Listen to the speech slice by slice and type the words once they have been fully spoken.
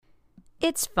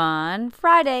It's Fun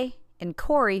Friday, and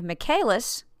Corey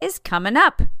Michaelis is coming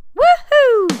up.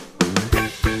 Woohoo!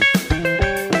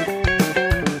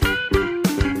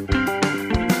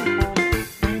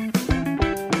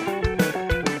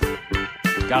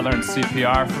 Gotta learn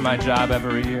CPR for my job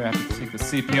every year. I have to take the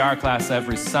CPR class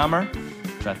every summer,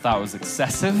 which I thought was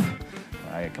excessive.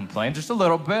 I complained just a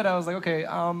little bit. I was like, okay,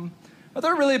 are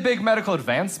there really big medical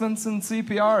advancements in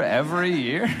CPR every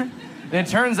year? And it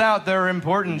turns out there are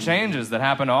important changes that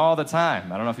happen all the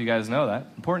time. I don't know if you guys know that.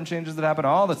 Important changes that happen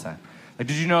all the time. Like,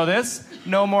 did you know this?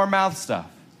 No more mouth stuff.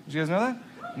 Did you guys know that?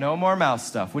 No more mouth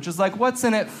stuff, which is like, what's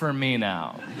in it for me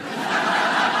now?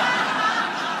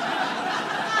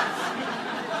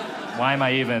 Why am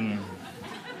I even...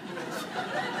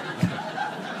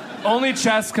 Only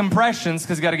chest compressions,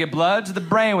 because you got to get blood to the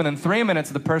brain. Within 3 minutes,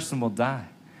 the person will die.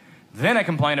 Then I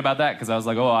complained about that, because I was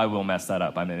like, oh, I will mess that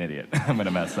up. I'm an idiot. I'm going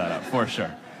to mess that up, for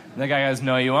sure. And the guy goes,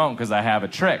 no, you won't, because I have a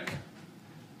trick.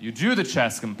 You do the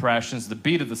chest compressions, the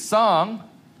beat of the song...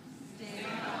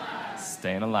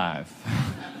 Staying alive.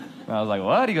 I was like,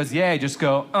 what? He goes, yeah, you just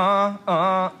go,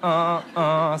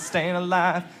 staying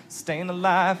alive, staying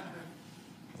alive.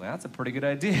 I was like, that's a pretty good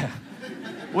idea.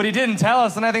 What he didn't tell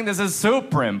us, and I think this is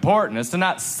super important, is to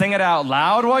not sing it out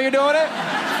loud while you're doing it.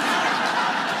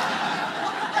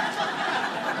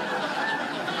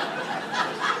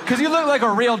 Because you look like a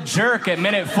real jerk at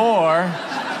minute 4.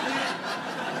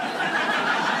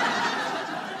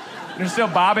 You're still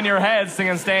bobbing your head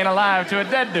singing Staying Alive to a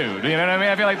dead dude. You know what I mean?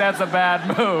 I feel like that's a bad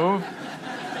move.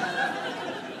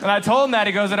 And I told him that.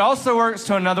 He goes, it also works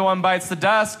till another one bites the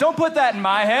dust. Don't put that in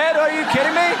my head. Are you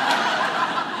kidding me?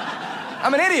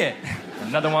 I'm an idiot.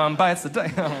 Another one bites the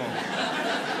dust.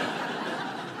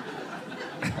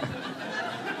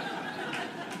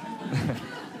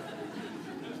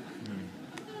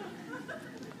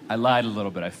 I lied a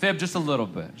little bit. I fibbed just a little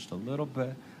bit. Just a little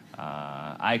bit.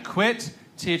 I quit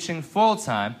teaching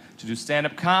full-time to do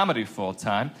stand-up comedy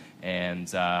full-time. And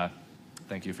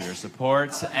thank you for your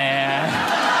support. And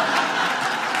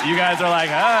you guys are like,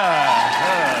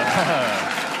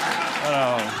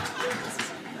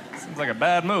 seems like a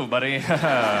bad move, buddy.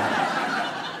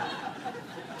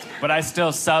 But I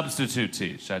still substitute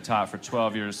teach. I taught for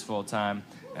 12 years full-time.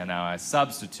 And now I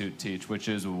substitute teach, which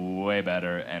is way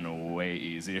better and way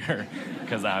easier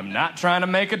because I'm not trying to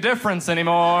make a difference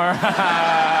anymore.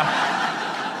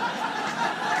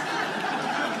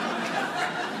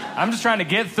 I'm just trying to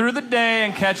get through the day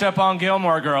and catch up on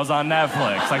Gilmore Girls on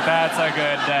Netflix. Like, that's a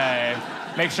good day.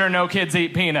 Make sure no kids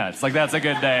eat peanuts. Like, that's a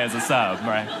good day as a sub,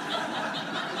 right?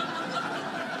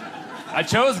 I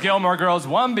chose Gilmore Girls,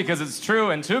 1, because it's true,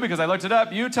 and 2, because I looked it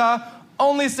up. Utah,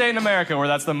 only state in America where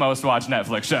that's the most watched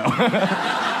Netflix show.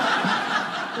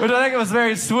 Which I think it was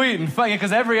very sweet and funny,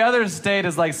 because every other state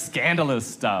is like scandalous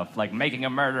stuff, like Making a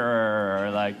Murderer,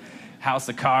 or like House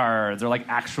of Cards, or like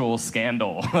actual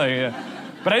scandal.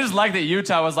 But I just like that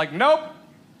Utah was like, nope,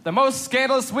 the most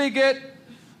scandalous we get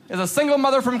is a single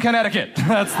mother from Connecticut.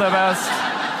 That's the best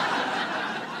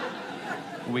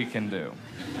we can do.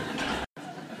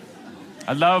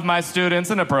 I love my students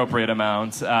an appropriate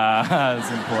amount.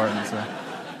 It's important. So.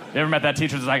 You ever met that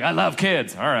teacher that's like, I love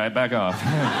kids? All right, back off.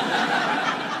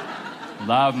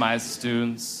 Love my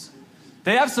students.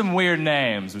 They have some weird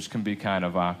names, which can be kind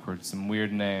of awkward. Some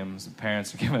weird names. The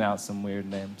parents are giving out some weird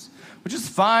names, which is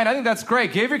fine. I think that's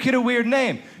great. Give your kid a weird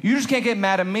name. You just can't get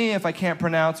mad at me if I can't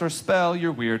pronounce or spell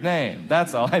your weird name.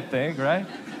 That's all I think, right?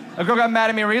 A girl got mad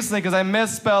at me recently because I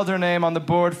misspelled her name on the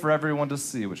board for everyone to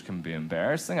see, which can be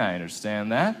embarrassing. I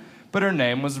understand that. But her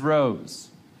name was Rose.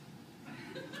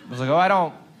 I was like, oh, I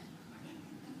don't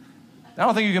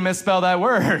think you can misspell that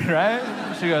word,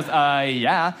 right? She goes,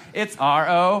 yeah, it's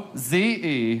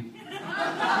R-O-Z-E.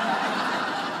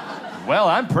 Well,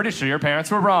 I'm pretty sure your parents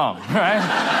were wrong, right?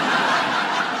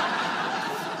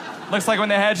 Looks like when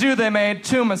they had you, they made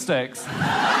 2 mistakes.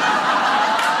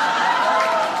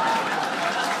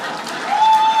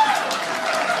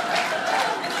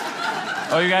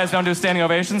 Oh, you guys don't do standing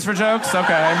ovations for jokes?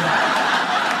 Okay.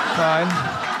 Fine.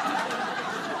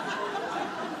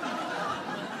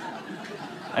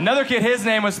 Another kid, his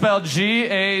name was spelled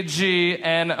G-A-G-N-O-N,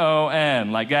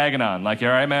 like Gagnon. Like, you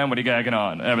all right, man? What are you gagging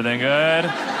on? Everything good?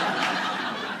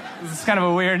 This is kind of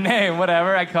a weird name,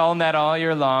 whatever. I call him that all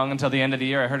year long until the end of the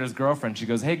year. I heard his girlfriend. She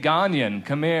goes, hey, Ganyan,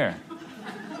 come here.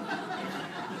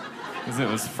 Because it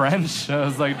was French. I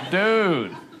was like,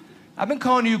 dude. I've been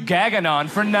calling you Gagnon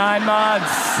for 9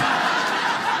 months.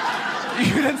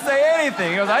 You didn't say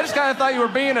anything. He goes, I just kind of thought you were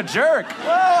being a jerk.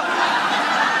 Well,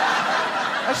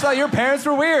 I just thought your parents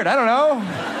were weird. I don't know.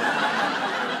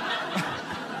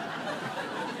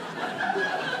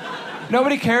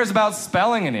 Nobody cares about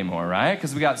spelling anymore, right?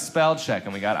 Because we got spell check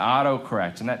and we got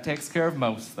autocorrect, and that takes care of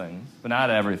most things, but not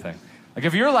everything. Like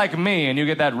if you're like me and you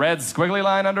get that red squiggly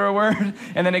line under a word,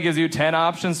 and then it gives you 10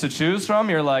 options to choose from,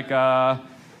 you're like,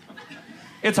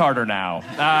 it's harder now.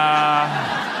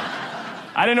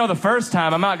 I didn't know the first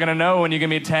time. I'm not going to know when you give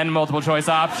me 10 multiple choice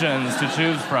options to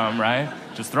choose from, right?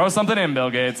 Just throw something in, Bill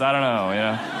Gates. I don't know, you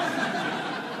know?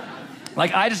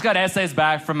 Like, I just got essays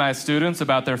back from my students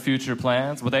about their future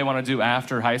plans, what they want to do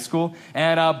after high school,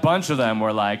 and a bunch of them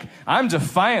were like, I'm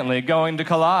defiantly going to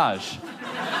collage.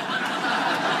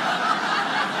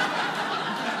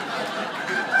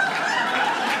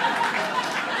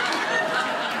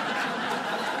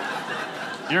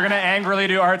 You're going to angrily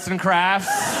do arts and crafts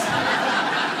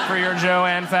for your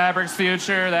Joanne Fabrics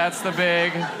future? That's the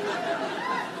big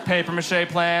papier-mâché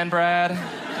plan, Brad?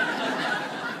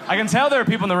 I can tell there are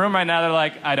people in the room right now that are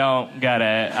like, I don't get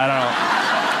it. I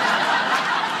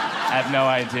have no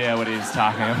idea what he's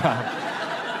talking about.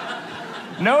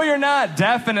 No, you're not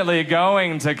definitely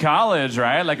going to college,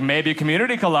 right? Like maybe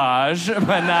community collage,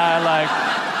 but not like,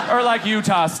 or like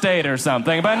Utah State or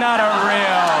something, but not a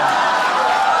real...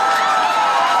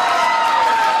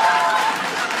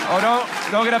 Oh,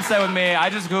 don't get upset with me. I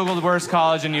just Googled worst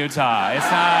college in Utah. It's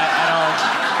not,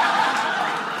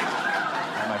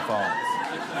 not my fault.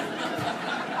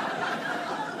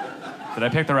 Did I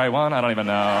pick the right one? I don't even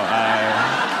know.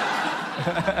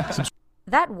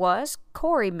 That was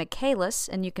Corey Michaelis,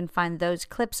 and you can find those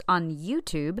clips on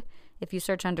YouTube if you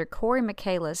search under Corey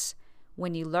Michaelis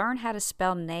when you learn how to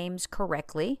spell names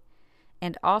correctly,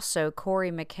 and also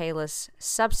Corey Michaelis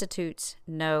substitutes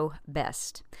know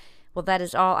best. Well, that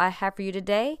is all I have for you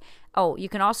today. Oh, you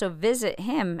can also visit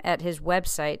him at his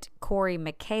website,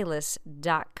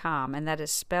 CoreyMichaelis.com, and that is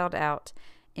spelled out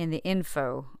in the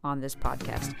info on this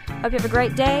podcast. Hope you have a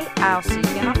great day. I'll see you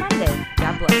again on Monday.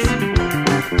 God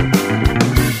bless.